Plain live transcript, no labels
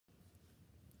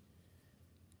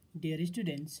Dear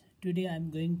students, today I am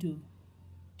going to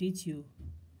teach you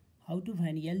how to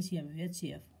find LCM and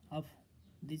HCF of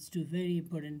these two very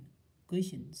important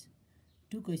questions.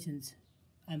 Two questions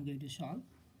I am going to solve.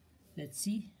 Let's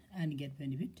see and get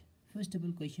benefit. First of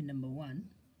all, question number one.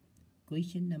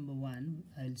 Question number one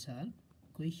I will solve.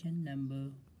 Question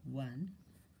number one,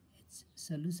 its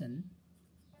solution.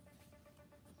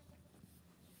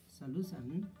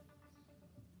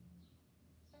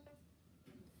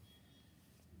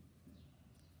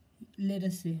 Let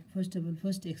us say, first of all,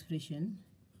 first expression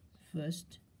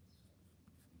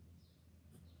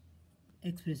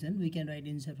we can write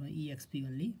inside from exp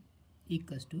only,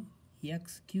 equals to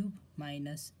x cube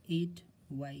minus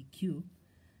 8y cube.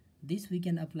 This we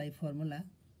can apply formula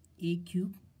a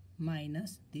cube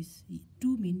minus this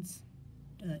 2 means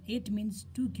 8 means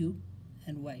 2 cube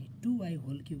and y 2y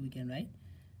whole cube we can write.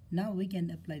 Now we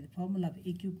can apply the formula of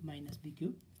a cube minus b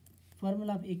cube.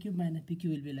 Formula of a cube minus b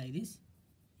cube will be like this: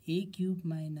 a cube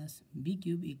minus b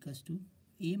cube equals to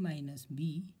a minus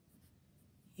b,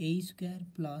 a square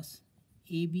plus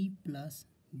ab plus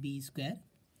b square.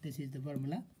 This is the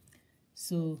formula.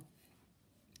 So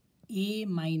a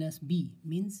minus b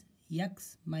means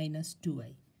x minus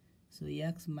 2y. So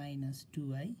x minus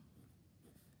 2y.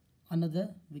 Another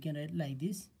we can write like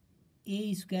this: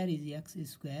 a square is x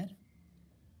square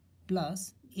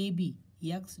plus ab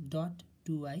x dot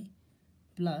 2y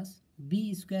plus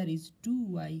b square is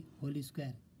 2y whole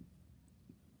square.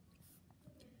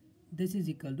 This is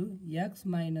equal to x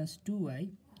minus 2y,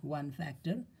 one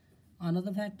factor.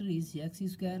 Another factor is x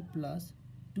square plus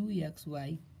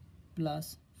 2xy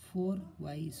plus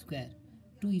 4y square.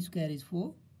 2 square is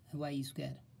 4, y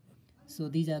square. So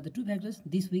these are the two factors.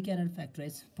 This we cannot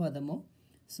factorize furthermore,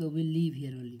 so we'll leave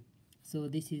here only. So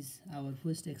this is our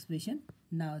first expression.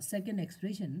 Now second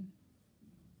expression,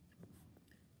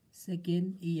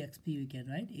 second exp we can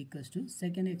write equals to,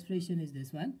 second expression is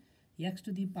this one: x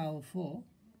to the power 4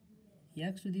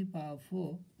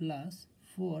 plus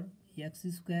 4 x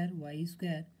square y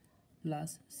square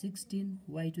plus 16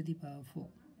 y to the power 4.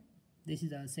 This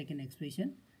is our second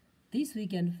expression. This we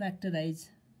can factorize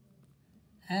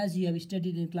as you have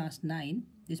studied in class 9.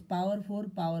 This power 4,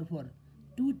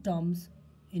 two terms.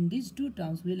 In these two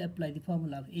terms we will apply the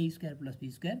formula of a square plus b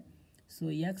square. So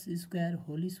x square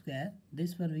whole square,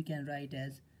 this one we can write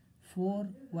as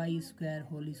 4y square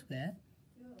whole square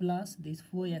plus this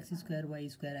 4x square y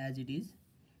square as it is.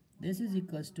 This is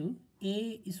equals to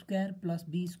a square plus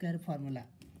b square formula.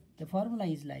 The formula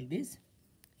is like this: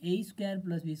 a square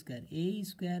plus b square. A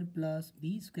square plus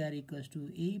b square equals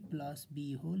to a plus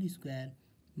b whole square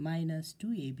minus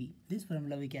 2ab. This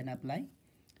formula we can apply.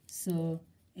 So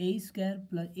a square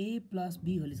plus a plus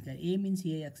b whole square. A means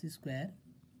ax square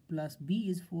plus b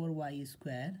is 4y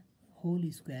square whole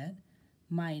square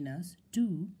minus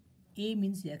 2. A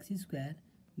means x square,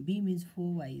 b means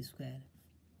 4y square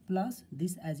plus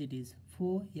this as it is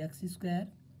 4x square,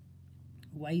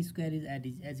 y square is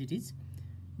as it is.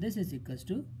 This is equals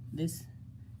to this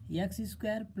x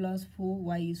square plus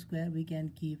 4y square we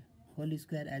can keep whole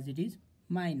square as it is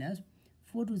minus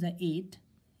 4 to the 8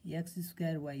 x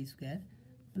square y square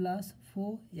plus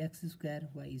 4x square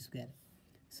y square.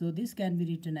 So this can be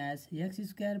written as x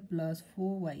square plus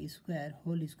 4y square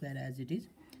whole square as it is.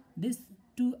 These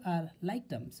two are like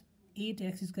terms: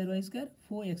 8x square y square,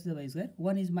 4x y square.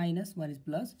 One is minus, one is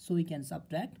plus, so we can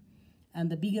subtract. And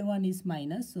the bigger one is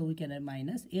minus, so we can add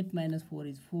minus. 8 minus 4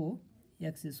 is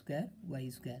 4x square y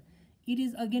square. It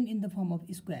is again in the form of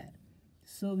square,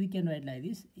 so we can write like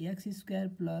this: x square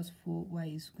plus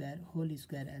 4y square whole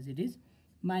square as it is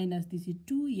minus this is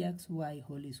 2xy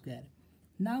whole square.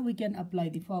 Now we can apply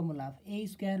the formula of a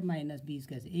square minus b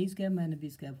square. A square minus b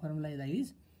square formula is like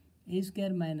this: a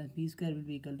square minus b square will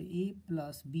be equal to a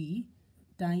plus b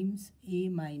times a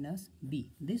minus b.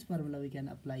 This formula we can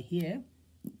apply here.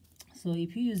 So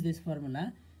if you use this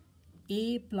formula,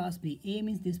 a plus b, a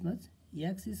means this much,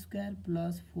 x square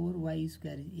plus 4y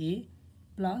square is a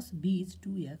plus b is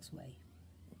 2xy,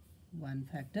 one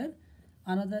factor.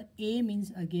 Another a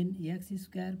means again x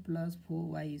square plus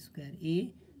 4y square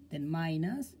a, then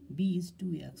minus b is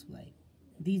 2xy.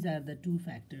 These are the two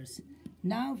factors.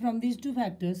 Now from these two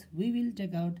factors we will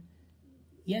take out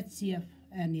HCF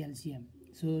and LCM.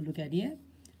 So look at here.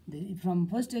 From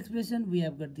first expression we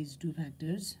have got these two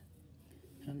factors.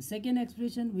 From second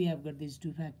expression we have got these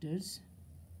two factors.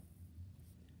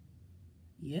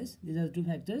 Yes, these are the two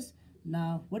factors.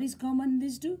 Now what is common in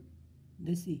these two?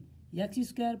 This is x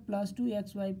square plus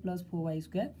 2xy plus 4y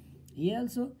square. Here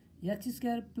also x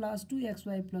square plus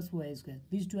 2xy plus 4y square.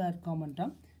 These two are common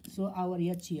term. So our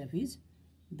HCF is,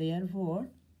 therefore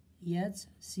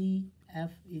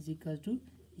HCF is equal to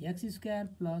x square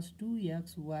plus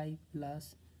 2xy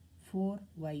plus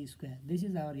 4y square. This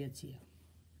is our HCF.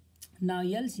 Now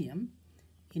LCM,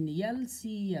 in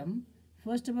LCM,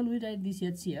 first of all we write this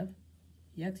HCF,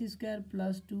 x square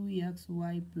plus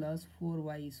 2xy plus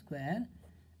 4y square,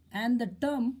 and the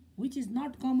term which is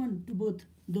not common to both,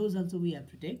 those also we have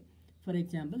to take. For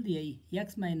example, the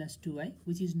x minus 2y,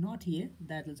 which is not here,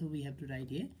 that also we have to write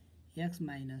here, x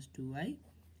minus 2y.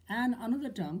 And another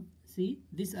term, see,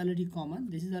 this already common,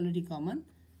 this is already common,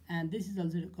 and this is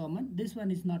also common, this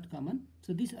one is not common,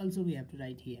 so this also we have to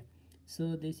write here.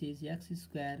 So this is x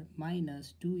square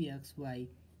minus 2xy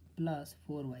plus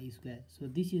 4y square. So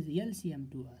this is LCM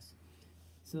to us.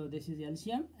 So this is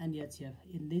LCM and HCF.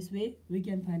 In this way we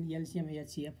can find LCM and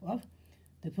HCF of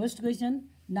the first question.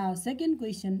 Now second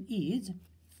question is,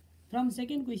 from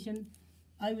second question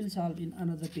I will solve in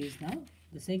another page now.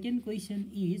 The second question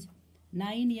is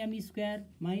 9m square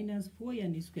minus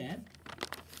 4n square.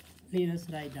 Let us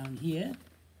write down here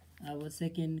our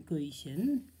second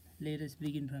question. Let us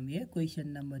begin from here.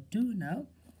 Question number 2 now.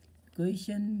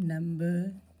 Question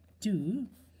number 2.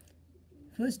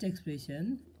 First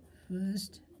expression is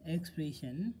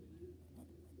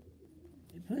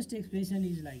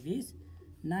like this: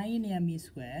 9m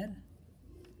square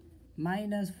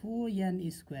minus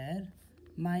 4n square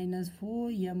minus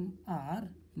 4mr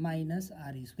minus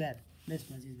r square. This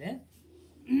much is there.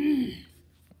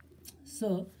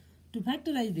 So to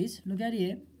factorize this, look at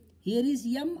here. Here is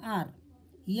mr.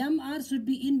 Mr should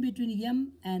be in between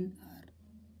m and r.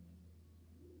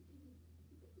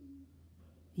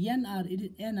 Nr, it is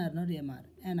nr, not mr.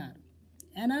 Nr.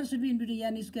 Nr should be in between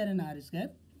n square and r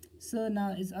square. So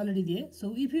now it's already there.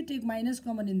 So if you take minus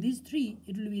common in these three,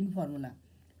 it will be in formula.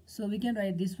 So we can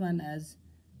write this one as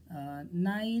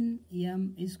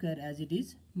 9m square as it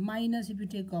is, minus, if you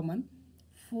take common,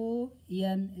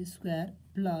 4n square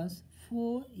plus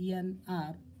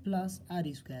 4nr plus r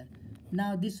square.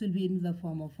 Now this will be in the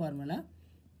form of formula.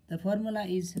 The formula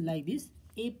is like this: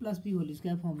 a plus b whole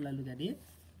square formula. Look at it.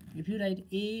 If you write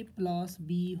a plus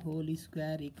b whole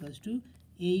square equals to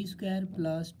a square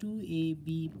plus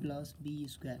 2ab plus b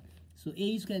square. So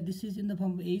a square, this is in the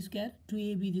form of a square,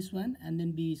 2ab this one, and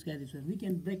then b square this one. We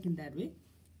can break in that way.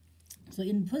 So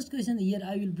in first question here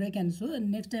I will break, and so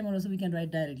next time also we can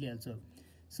write directly also.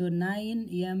 So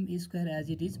 9m square as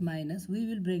it is minus, we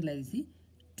will break like this,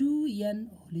 2n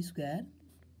whole square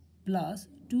plus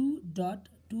 2n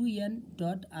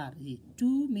dot r.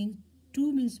 2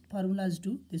 means formula is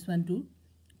 2, this one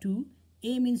 2,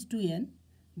 a means 2n,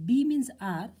 b means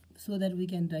r, so that we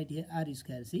can write here r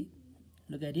square. See,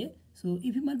 look at here. So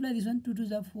if you multiply this one, 2 to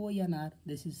the 4n r,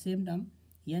 this is same term,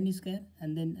 n square,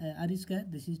 and then r square,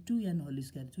 this is 2n whole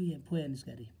square, 4n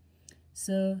square.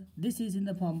 So this is in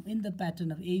the form, in the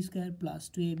pattern of a square plus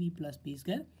 2ab plus b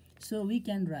square. So we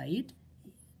can write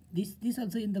this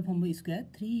also in the form of square,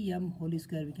 3m whole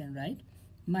square we can write,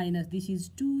 minus this is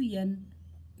 2n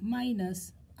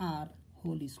minus r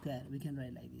whole square, we can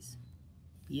write like this.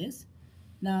 Yes.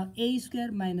 Now a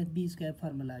square minus b square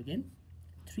formula again,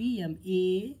 3m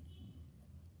a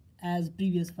as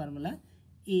previous formula,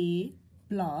 a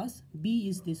plus b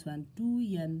is this one,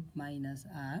 2n minus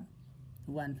r,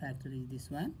 one factor is this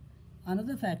one,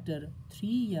 another factor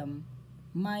 3m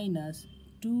minus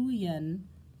 2n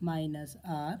minus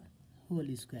r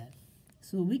whole square.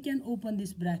 So we can open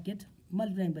this bracket,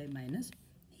 multiplying by minus.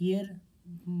 Here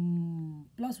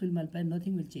plus will multiply,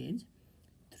 nothing will change.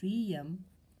 3m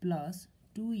plus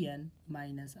 2n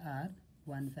minus r,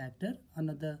 one factor,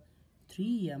 another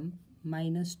 3m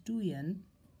minus 2n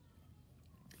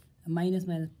minus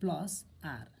plus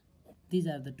r. These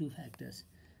are the two factors.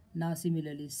 Now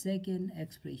similarly second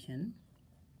expression.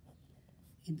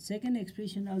 In second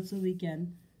expression also we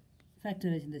can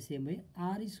factorize in the same way.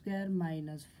 R square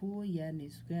minus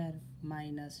 4n square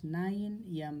minus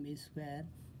 9m square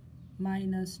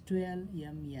minus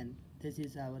 12mn. This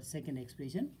is our second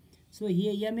expression. So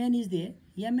here mn is there.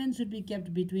 Mn should be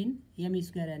kept between m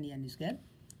square and n square.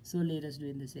 So let us do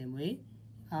in the same way.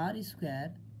 R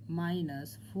square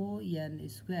minus 4n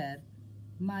square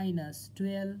minus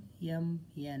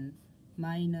 12mn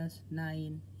minus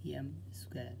 9m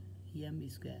square,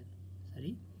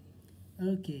 sorry.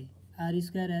 Okay, r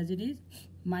square as it is,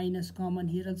 minus common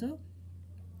here also,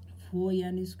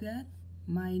 4n square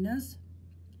minus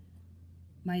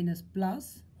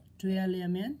plus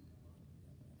 12mn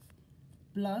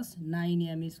plus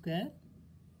 9m square.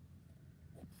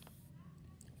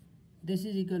 This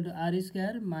is equal to r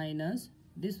square minus,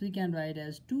 this we can write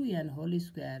as 2n whole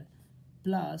square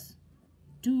plus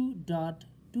 2n dot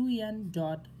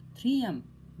 3m,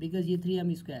 because here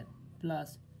 3m square,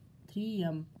 plus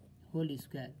 3m whole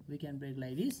square. We can break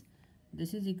like this.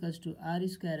 This is equals to r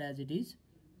square as it is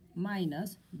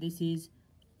minus this is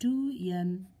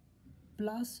 2n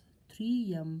plus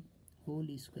 3m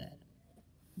whole square.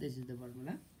 This is the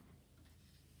formula.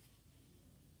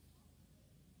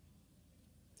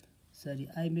 Sorry,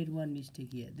 I made one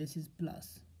mistake here. This is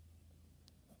plus,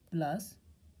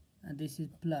 and this is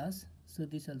plus, so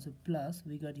this also plus.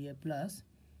 We got here plus,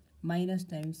 minus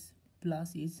times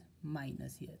plus is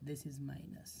minus here. This is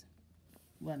minus.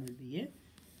 1 will be here.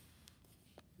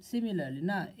 Similarly,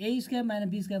 now a square minus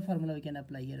b square formula we can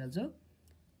apply here also.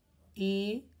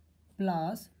 A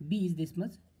plus b is this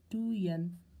much, 2n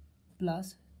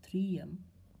plus 3m,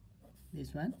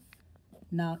 this one.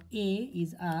 Now a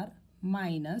is r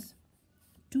minus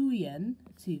 2n,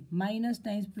 see, minus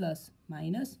times plus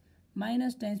minus,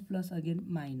 minus times plus again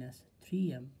minus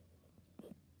 3m.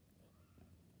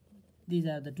 These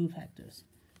are the two factors.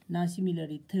 Now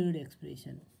similarly, third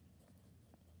expression.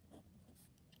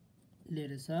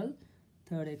 Let us solve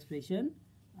third expression.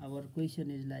 Our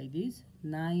question is like this: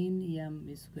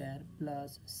 9m square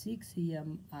plus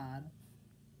 6mr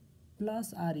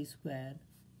plus r square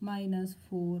minus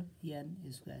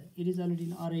 4n square. It is already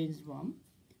in arranged form.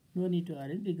 No need to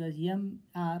arrange because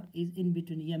mr is in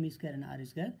between m square and r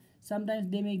square.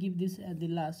 Sometimes they may give this at the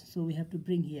last, so we have to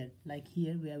bring here, like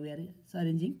here where we are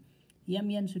arranging.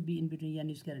 Mn should be in between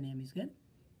n square and m square.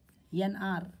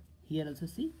 Nr here also,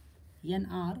 see,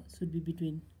 nr should be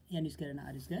between n square and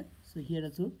r square. So here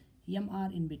also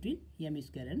mr in between m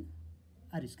square and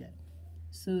r square.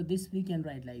 So this we can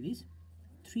write like this: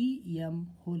 3m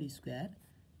whole square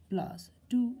plus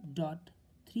 2 dot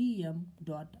 3m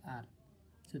dot r.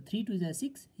 So 3 to the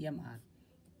 6 mr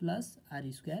plus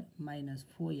r square minus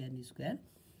 4n square.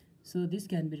 So this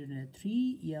can be written as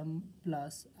 3m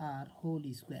plus r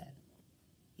whole square,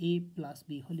 a plus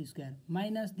b whole square,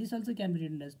 minus this also can be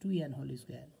written as 2n whole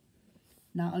square.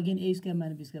 Now again a square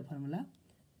minus b square formula: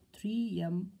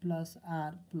 3m plus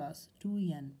r plus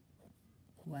 2n,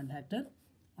 one factor,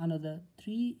 another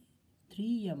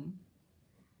 3m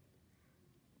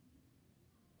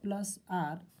plus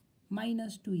r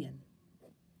minus 2n.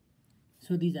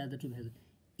 So these are the two values,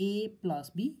 a plus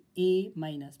b, a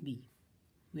minus b.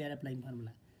 We are applying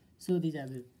formula. So these are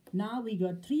the, now we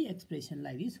got three expressions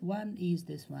like this. One is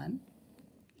this one,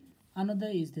 another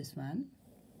is this one,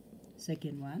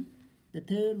 second one, the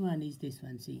third one is this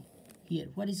one. See here,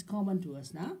 what is common to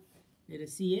us now? Let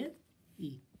us see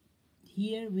here.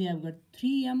 Here we have got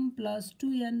 3m plus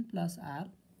 2n plus r,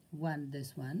 one,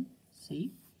 this one.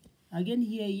 See, again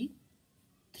here is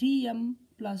 3m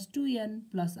plus 2n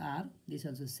plus r, this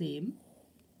also same.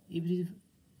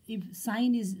 If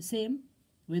sign is same,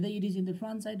 whether it is in the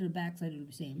front side or back side, it will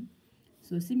be same.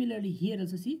 So similarly here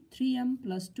also, see, 3m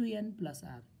plus 2n plus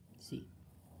r. See,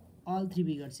 all three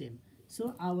we got same.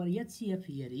 So our HCF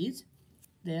here is,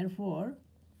 therefore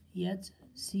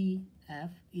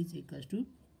HCF is equals to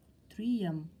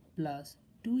 3m plus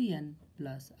 2n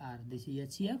plus r. This is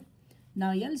HCF.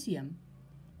 Now LCM,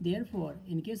 therefore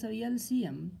in case of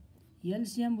LCM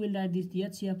will write this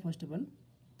HCF first of all,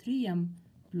 3m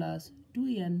plus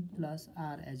 2n plus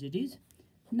r as it is.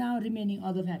 Now remaining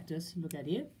other factors, look at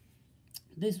here.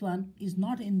 This one is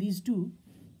not in these two,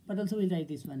 but also we'll write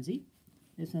this one. See,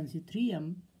 this one, see,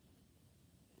 3m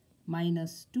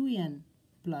minus 2n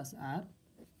plus r.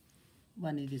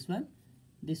 One is this one.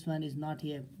 This one is not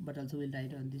here, but also we'll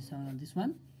write on this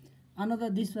one. Another,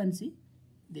 this one, see,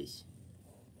 this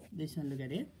one, look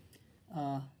at it.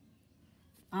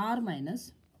 R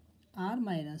minus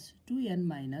 2n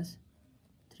minus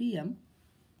 3m.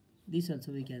 This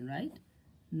also we can write.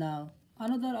 Now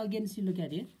another, again, see, look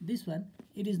at it. This one,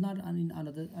 it is not in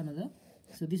another.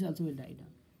 So this also will write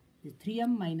down. This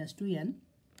 3m minus 2n,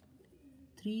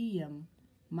 3m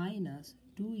minus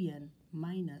 2n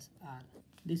minus r.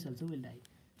 This also will write.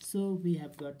 So we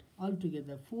have got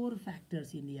altogether 4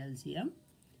 factors in the LCM,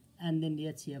 and then the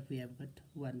HCF we have got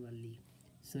one only.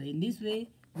 So in this way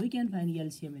we can find the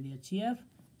LCM and HCF.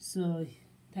 So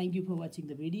thank you for watching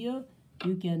the video.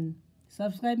 You can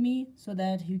subscribe me so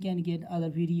that you can get other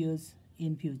videos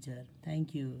in future.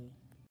 Thank you.